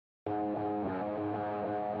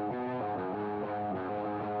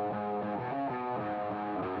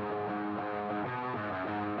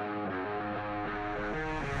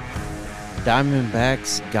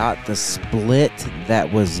Diamondbacks got the split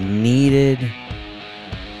that was needed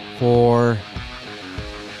for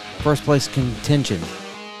first place contention.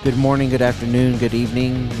 Good morning, good afternoon, good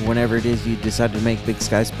evening, whenever it is you decide to make Big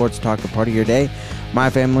Sky Sports Talk a part of your day. My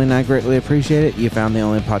family and I greatly appreciate it. You found the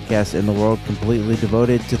only podcast in the world completely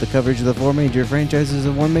devoted to the coverage of the four major franchises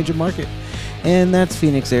of one major market, and that's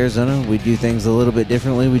Phoenix, Arizona. We do things a little bit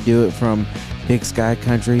differently. We do it from Big Sky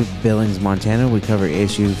Country, Billings, Montana. We cover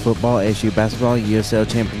ASU football, ASU basketball, USL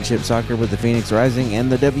Championship soccer with the Phoenix Rising,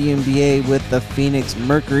 and the WNBA with the Phoenix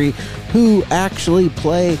Mercury, who actually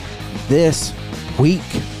play this week.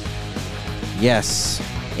 Yes,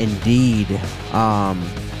 indeed.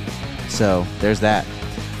 So there's that.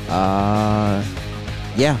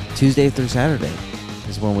 Yeah, Tuesday through Saturday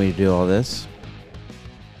is when we do all this.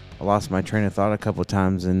 I lost my train of thought a couple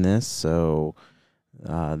times in this, so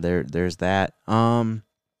there's that. Man,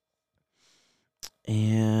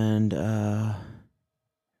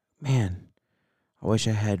 I wish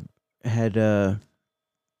I had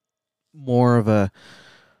more of a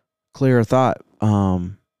clearer thought.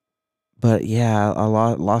 But yeah, I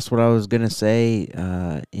lost what I was gonna say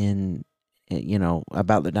about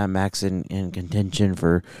the Diamondbacks in contention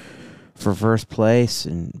for first place,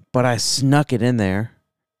 but I snuck it in there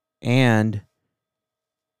and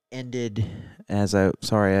ended as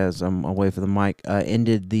I'm away from the mic.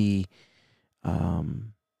 Ended the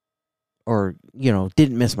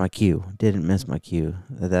didn't miss my cue.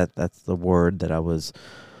 That's the word that I was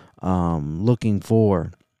looking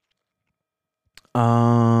for.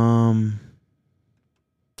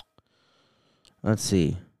 Let's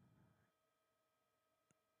see.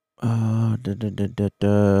 What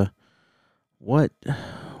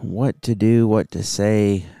to do, what to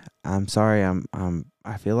say. I'm sorry, I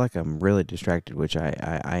feel like I'm really distracted, which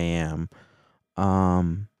I am.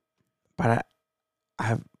 But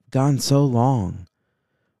I've gone so long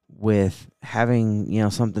with having,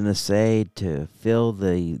 something to say to fill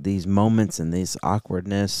these moments and these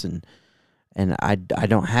awkwardness, and I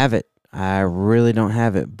don't have it. I really don't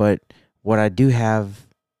have it. But what I do have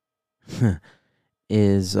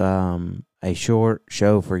is a short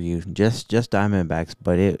show for you, just Diamondbacks,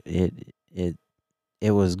 but it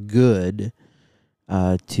was good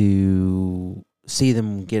to see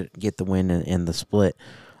them get the win in the split.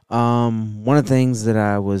 One of the things that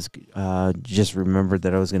I was just remembered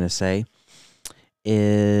that I was going to say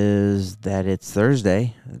is that it's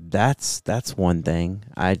Thursday. That's one thing.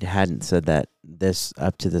 I hadn't said that this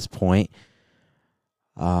up to this point.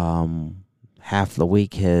 Half the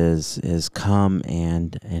week has come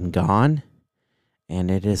and gone,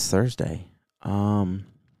 and it is Thursday.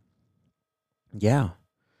 Yeah,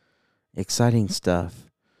 exciting stuff.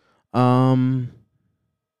 Other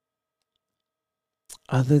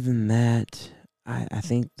than that, I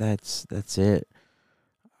think that's it.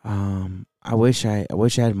 I wish I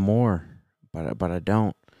had more, but I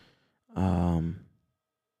don't.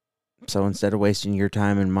 So instead of wasting your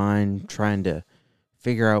time and mine trying to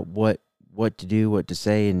figure out what to do, what to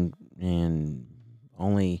say, and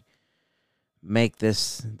only make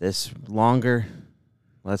this longer,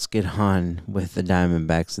 let's get on with the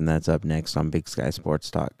Diamondbacks, and that's up next on Big Sky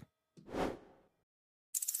Sports Talk.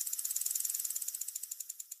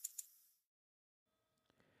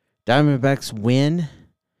 Diamondbacks win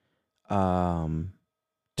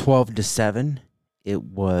 12-7. It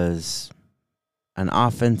was an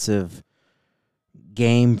offensive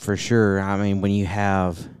game for sure. I mean, when you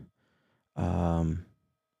have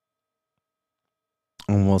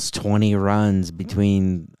almost 20 runs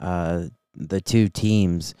between the two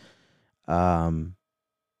teams, you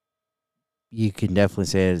can definitely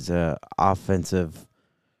say it's an offensive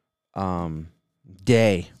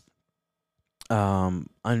day.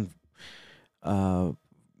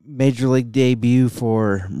 Major league debut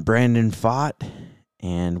for Brandon Pfaadt,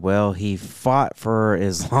 and he fought for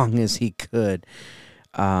as long as he could,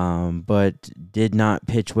 but did not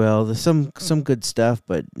pitch well. There's some good stuff,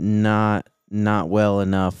 but not well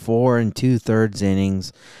enough. 4 2/3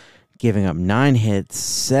 innings, giving up 9 hits,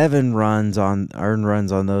 7 earned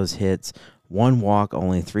runs on those hits, 1 walk,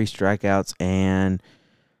 only 3 strikeouts, and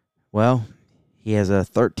he has a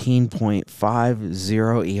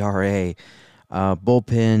 13.50 ERA.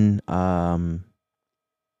 Bullpen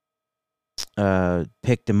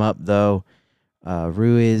picked him up, though.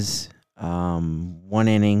 Ruiz, 1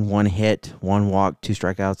 inning, 1 hit, 1 walk, 2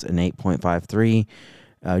 strikeouts, and 8.53.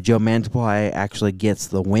 Joe Mantiply actually gets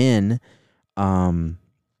the win,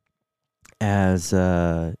 as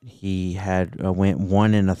he went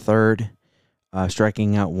 1 1/3,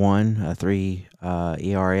 striking out 1, 3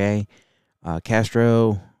 ERA.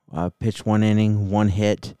 Castro pitched 1 inning, 1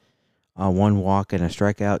 hit, 1 walk and a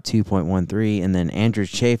strikeout, 2.13. And then Andrew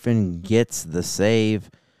Chafin gets the save.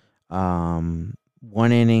 1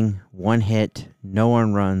 inning, 1 hit, no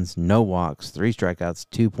earned runs, no walks, 3 strikeouts,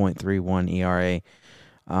 2.31 ERA.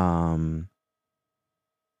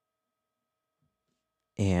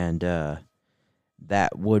 And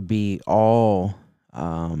that would be all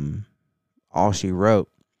she wrote.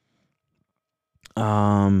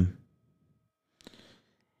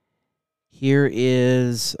 Here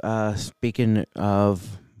is, speaking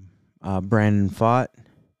of Brandon Pfaadt,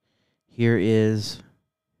 here is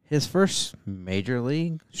his first major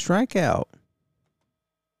league strikeout.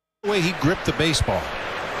 The way he gripped the baseball.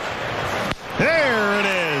 There it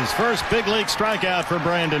is. First big league strikeout for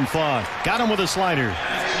Brandon Pfaadt. Got him with a slider.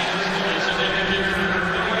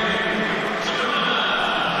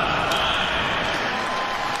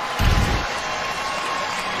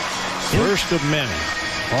 First of many.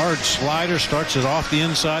 Hard slider, starts it off the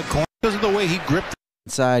inside corner because of the way he gripped.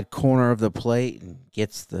 Inside corner of the plate and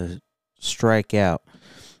gets the strikeout.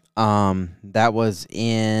 That was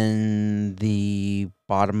in the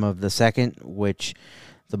bottom of the second, which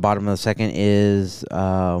the bottom of the second is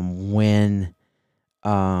when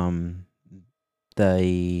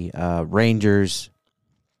the Rangers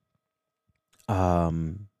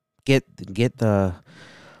get the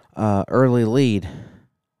early lead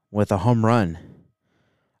with a home run.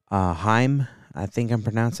 Heim, I think I'm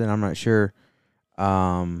pronouncing, I'm not sure,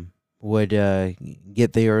 would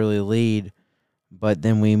get the early lead, but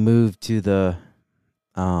then we moved to the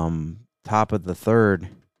top of the third,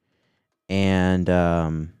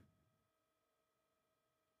 and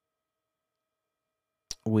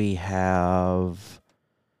we have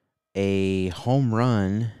a home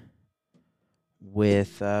run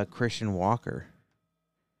with Christian Walker.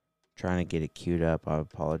 Trying to get it queued up. I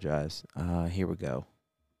apologize. Here we go.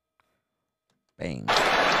 Bang.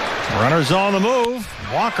 Runners on the move.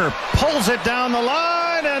 Walker pulls it down the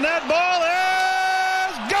line, and that ball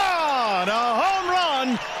is gone. A home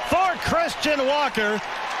run for Christian Walker,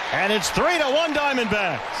 and it's 3-1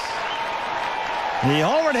 Diamondbacks. He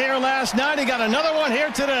homered here last night. He got another one here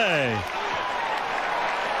today.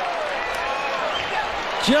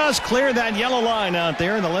 Just cleared that yellow line out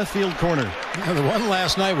there in the left field corner. Yeah, the one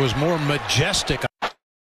last night was more majestic.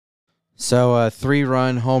 So a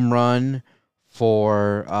 3-run home run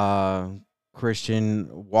for Christian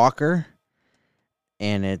Walker,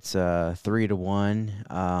 and it's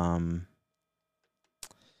 3-1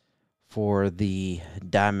 for the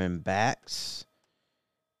Diamondbacks.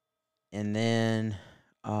 And then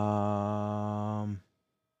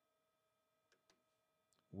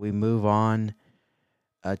we move on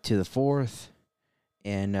to the fourth,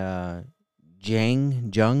 and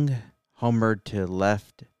Jung homered to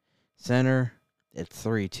left center. It's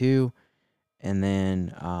 3-2. And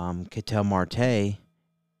then Ketel Marte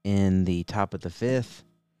in the top of the fifth,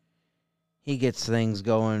 he gets things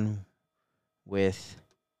going with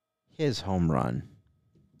his home run.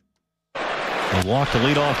 He'll walk to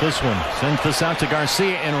lead off this one. Sends this out to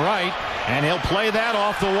Garcia in right, and he'll play that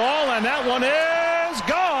off the wall, and that one is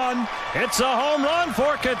gone. It's a home run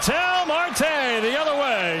for Ketel Marte the other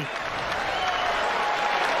way.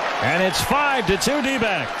 And it's 5-2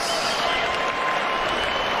 D-backs.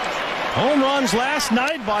 Home runs last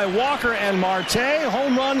night by Walker and Marte.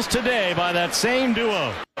 Home runs today by that same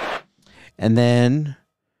duo. And then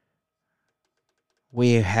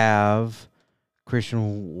we have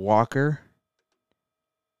Christian Walker.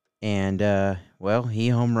 And, he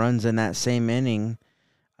home runs in that same inning.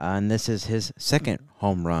 And this is his second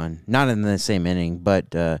home run. Not in the same inning,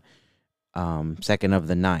 but second of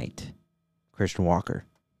the night. Christian Walker.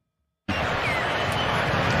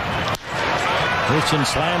 Christian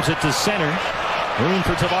slams it to center. Room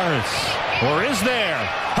for Tavares. Or is there?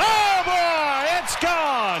 Oh, boy! It's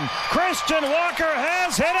gone! Christian Walker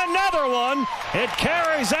has hit another one. It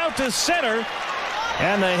carries out to center.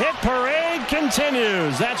 And the hit parade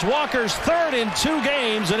continues. That's Walker's third in 2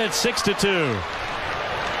 games, and it's 6-2.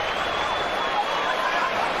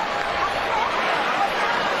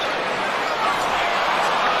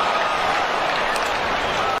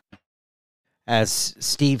 As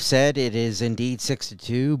Steve said, it is indeed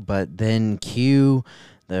 6-2, but then cue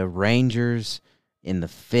the Rangers in the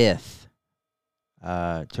fifth.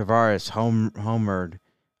 Tavares homered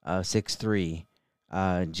 6-3.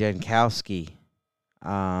 Jankowski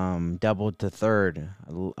doubled to third.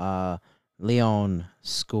 Leon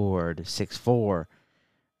scored 6-4.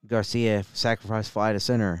 Garcia sacrifice fly to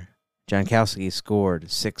center. Jankowski scored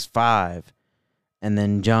 6-5. And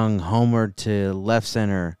then Jung homered to left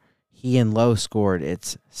center. He and Lowe scored.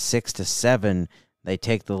 It's 6-7. They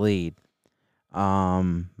take the lead.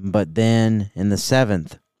 But then in the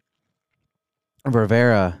 7th,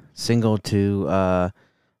 Rivera singled to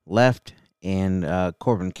left, and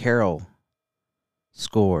Corbin Carroll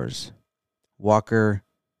scores. Walker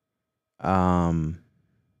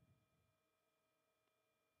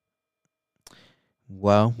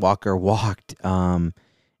Walker walked,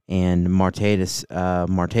 and Marte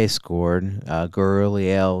scored.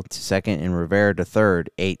 Gurriel to second and Rivera to third,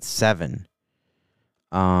 8-7.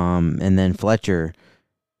 And then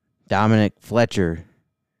Dominic Fletcher,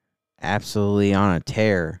 absolutely on a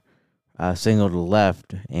tear, single to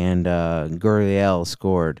left, and Gurriel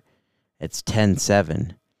scored. It's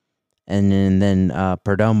 10-7. And then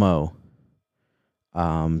Perdomo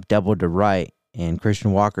doubled to right, and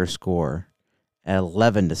Christian Walker score at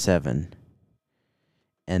 11-7.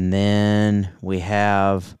 And then we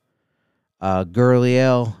have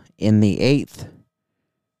Gurriel in the 8th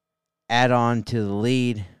add on to the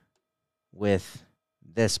lead with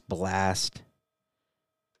this blast.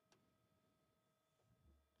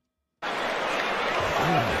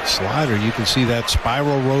 Slider, you can see that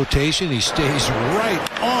spiral rotation. He stays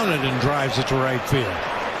right on it and drives it to right field.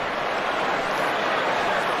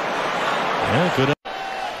 Yeah, good.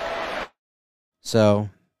 So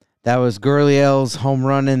that was Gurriel's home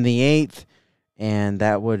run in the 8th, and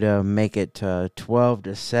that would make it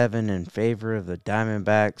 12-7 in favor of the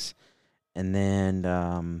Diamondbacks. And then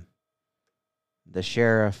the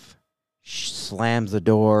Sheriff slams the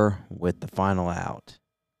door with the final out.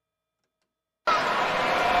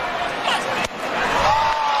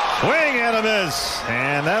 Swing and a miss,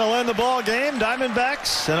 and that'll end the ball game.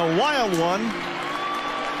 Diamondbacks in a wild one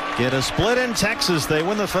get a split in Texas. They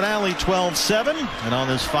win the finale 12-7, and on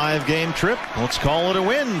this 5-game trip, let's call it a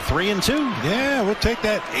win, 3-2. Yeah, we'll take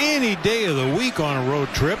that any day of the week on a road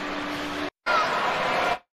trip.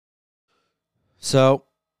 So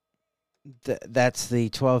that's the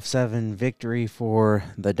 12-7 victory for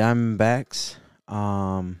the Diamondbacks.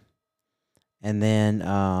 And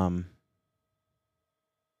then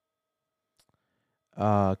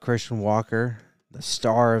Christian Walker, the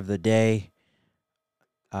star of the day,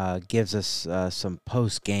 gives us some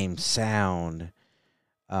post-game sound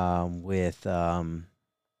with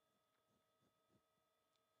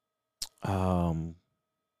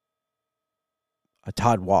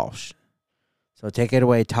Todd Walsh. So take it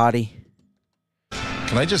away, Toddy.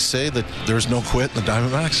 Can I just say that there's no quit in the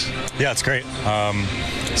Diamondbacks? Yeah, it's great.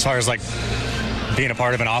 As far as like being a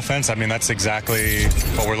part of an offense, I mean, that's exactly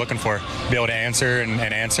what we're looking for. Be able to answer and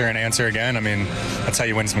answer and answer again. I mean, that's how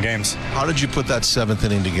you win some games. How did you put that 7th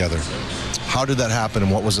inning together? How did that happen,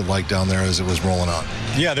 and what was it like down there as it was rolling out?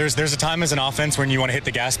 Yeah, there's a time as an offense when you want to hit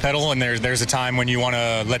the gas pedal, and there's a time when you want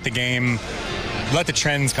to let the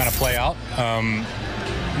trends kind of play out.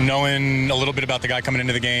 Knowing a little bit about the guy coming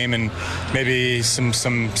into the game and maybe some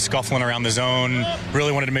scuffling around the zone,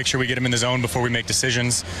 really wanted to make sure we get him in the zone before we make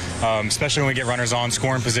decisions, especially when we get runners on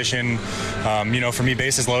scoring position. For me,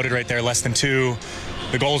 bases loaded right there, less than 2.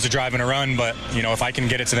 The goal is to drive and a run, but, if I can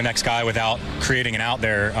get it to the next guy without creating an out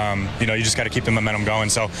there, you just got to keep the momentum going.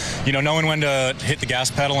 So, knowing when to hit the gas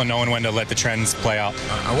pedal and knowing when to let the trends play out.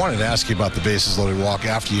 I wanted to ask you about the bases loaded walk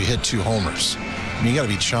after you hit 2 homers. I mean, you got to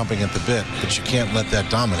be chomping at the bit, but you can't let that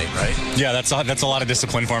dominate, right? Yeah, that's a lot of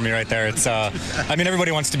discipline for me right there. It's,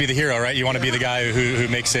 everybody wants to be the hero, right? You want to be the guy who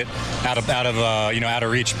makes it out of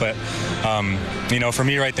reach. But, for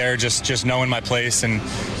me right there, just knowing my place and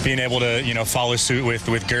being able to, follow suit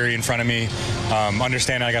with Gurry in front of me,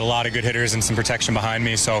 understanding I got a lot of good hitters and some protection behind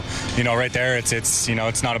me. So, right there, it's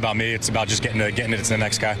not about me. It's about just getting it to the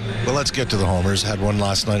next guy. Well, let's get to the homers. Had 1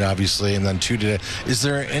 last night, obviously, and then 2 today. Is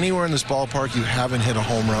there anywhere in this ballpark you haven't hit a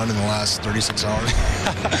home run in the last 36 hours?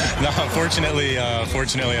 No, fortunately,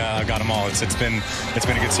 I got them all. It's been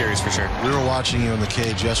a good series for sure. We were watching you in the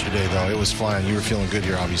cage yesterday, though. It was flying. You were feeling good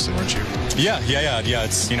here, obviously, weren't you? Yeah.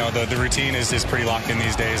 It's the routine is pretty locked in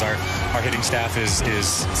these days. Our hitting staff is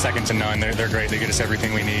second to none. They're great. They get us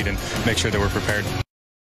everything we need and make sure that we're prepared.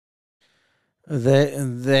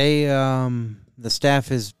 The staff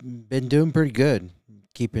has been doing pretty good,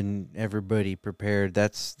 keeping everybody prepared.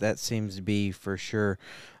 That seems to be for sure.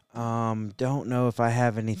 Don't know if I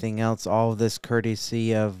have anything else. All of this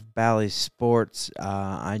courtesy of Bally Sports.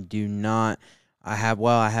 I do not. I have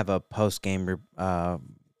a post game, a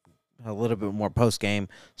little bit more post game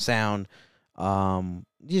sound.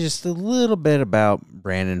 Just a little bit about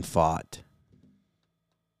Brandon Pfaadt.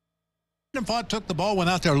 Brandon Pfaadt took the ball,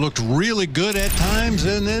 went out there, looked really good at times,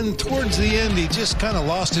 and then towards the end, he just kind of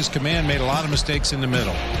lost his command, made a lot of mistakes in the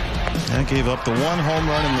middle. And gave up the 1 home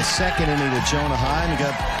run in the 2nd inning to Jonah Heim. He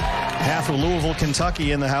got Half of Louisville,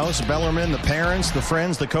 Kentucky in the house. Bellarmine, the parents, the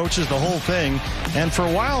friends, the coaches, the whole thing. And for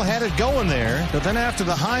a while had it going there. But then after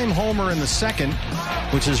the Heim homer in the second,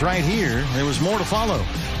 which is right here, there was more to follow.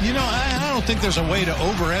 You know, I don't think there's a way to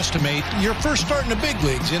overestimate. You're first starting the big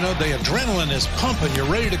leagues. You know, the adrenaline is pumping.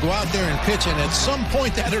 You're ready to go out there and pitch. And at some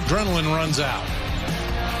point, that adrenaline runs out.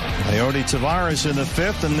 Leody Taveras in the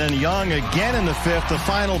fifth, and then Young again in the fifth, the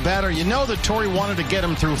final batter. You know that Torrey wanted to get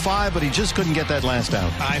him through 5, but he just couldn't get that last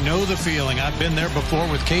out. I know the feeling. I've been there before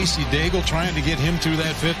with Casey Daigle, trying to get him through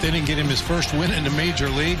that fifth inning, get him his first win in the major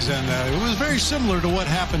leagues, and it was very similar to what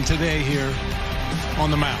happened today here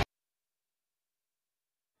on the mound.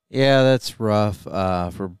 Yeah, that's rough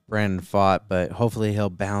for Brandon Pfaadt, but hopefully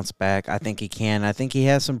he'll bounce back. I think he can. I think he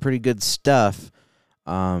has some pretty good stuff.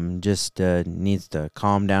 Just needs to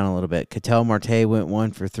calm down a little bit. Ketel Marte went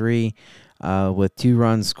 1 for 3 with 2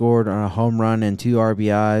 runs scored on a home run and 2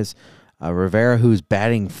 RBIs. Rivera, who's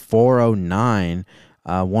batting .409,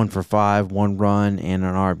 1 for 5, 1 run and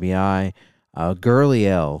an RBI.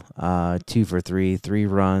 Gurriel, 2 for 3, 3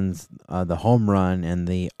 runs, the home run and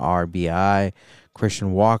the RBI.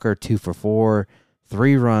 Christian Walker, 2 for 4,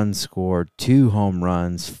 3 runs scored, 2 home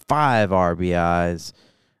runs, 5 RBIs.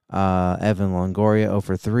 Evan Longoria 0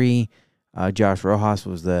 for 3. Josh Rojas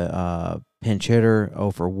was the pinch hitter,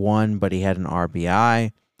 0 for 1, but he had an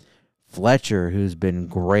RBI. Fletcher, who's been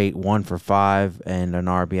great, 1 for 5 and an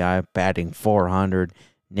RBI, batting .400.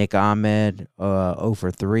 Nick Ahmed, 0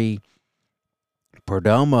 for 3.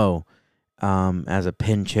 Perdomo, as a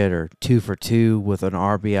pinch hitter, 2 for 2 with an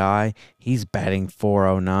RBI. He's batting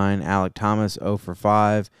 .409. Alek Thomas, 0 for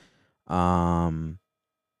 5.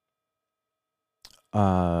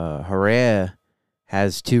 Herrera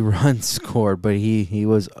has 2 runs scored, but he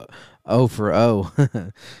was 0 for 0.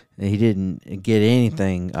 He didn't get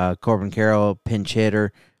anything. Corbin Carroll, pinch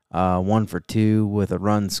hitter, 1 for 2 with a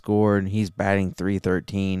run scored. He's batting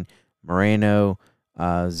 .313. Moreno,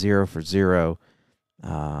 0 for 0.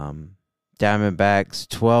 Diamondbacks,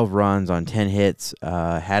 12 runs on 10 hits,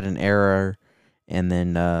 had an error. And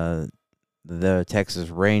then the Texas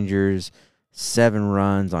Rangers, 7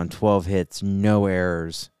 runs on 12 hits, no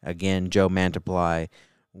errors. Again, Joe Mantiply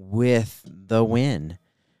with the win.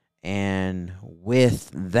 And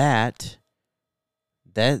with that's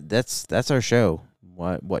our show.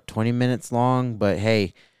 What 20 minutes long, but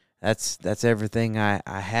hey, that's everything I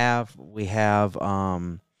have. We have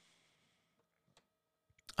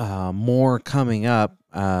more coming up.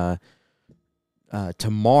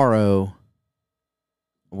 Tomorrow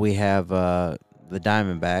we have the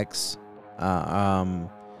Diamondbacks.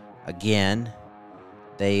 Again,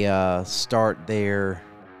 they start their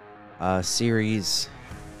series.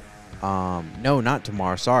 No, not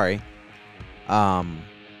tomorrow. Sorry. Well,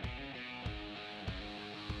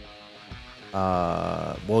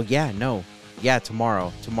 yeah, no. Yeah,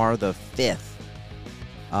 tomorrow. Tomorrow the 5th.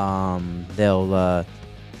 They'll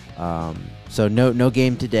so no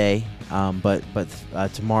game today. But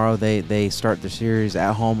tomorrow they start the series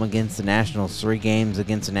at home against the Nationals. 3 games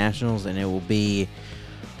against the Nationals, and it will be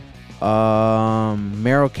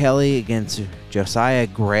Merrill Kelly against Josiah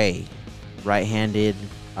Gray, right-handed,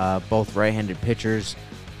 both right-handed pitchers.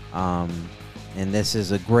 And this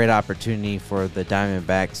is a great opportunity for the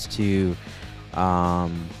Diamondbacks to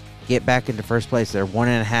get back into first place. They're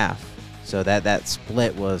 1.5, so that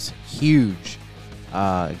split was huge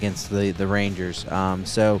against the Rangers.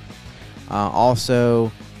 Also,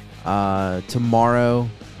 tomorrow,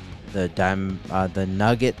 the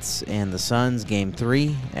Nuggets and the Suns, Game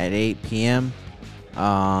 3 at 8 p.m.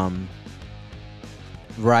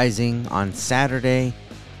 Rising on Saturday,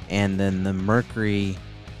 and then the Mercury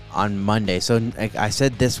on Monday. So I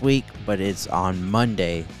said this week, but it's on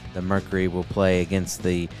Monday. The Mercury will play against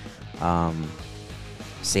the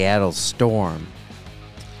Seattle Storm.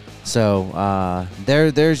 So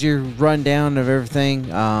there's your rundown of everything.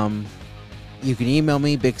 You can email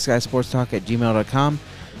me, bigskysportstalk@gmail.com.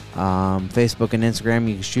 Facebook and Instagram,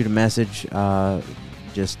 you can shoot a message.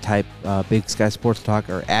 Just type Big Sky Sports Talk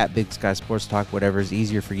or at Big Sky Sports Talk, whatever is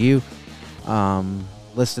easier for you.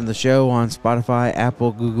 Listen to the show on Spotify,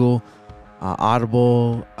 Apple, Google,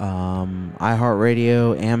 Audible,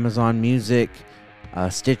 iHeartRadio, Amazon Music,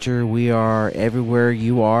 Stitcher. We are everywhere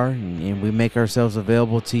you are, and we make ourselves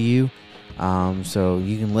available to you. So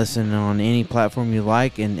you can listen on any platform you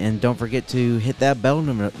like, and don't forget to hit that bell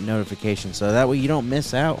notification so that way you don't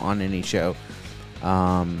miss out on any show.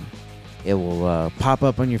 It will pop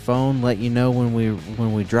up on your phone, let you know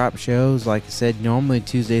when we drop shows. Like I said, normally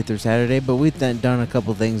Tuesday through Saturday, but we've done a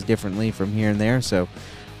couple things differently from here and there. So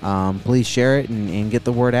please share it and get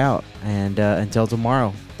the word out. And until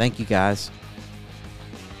tomorrow, thank you guys.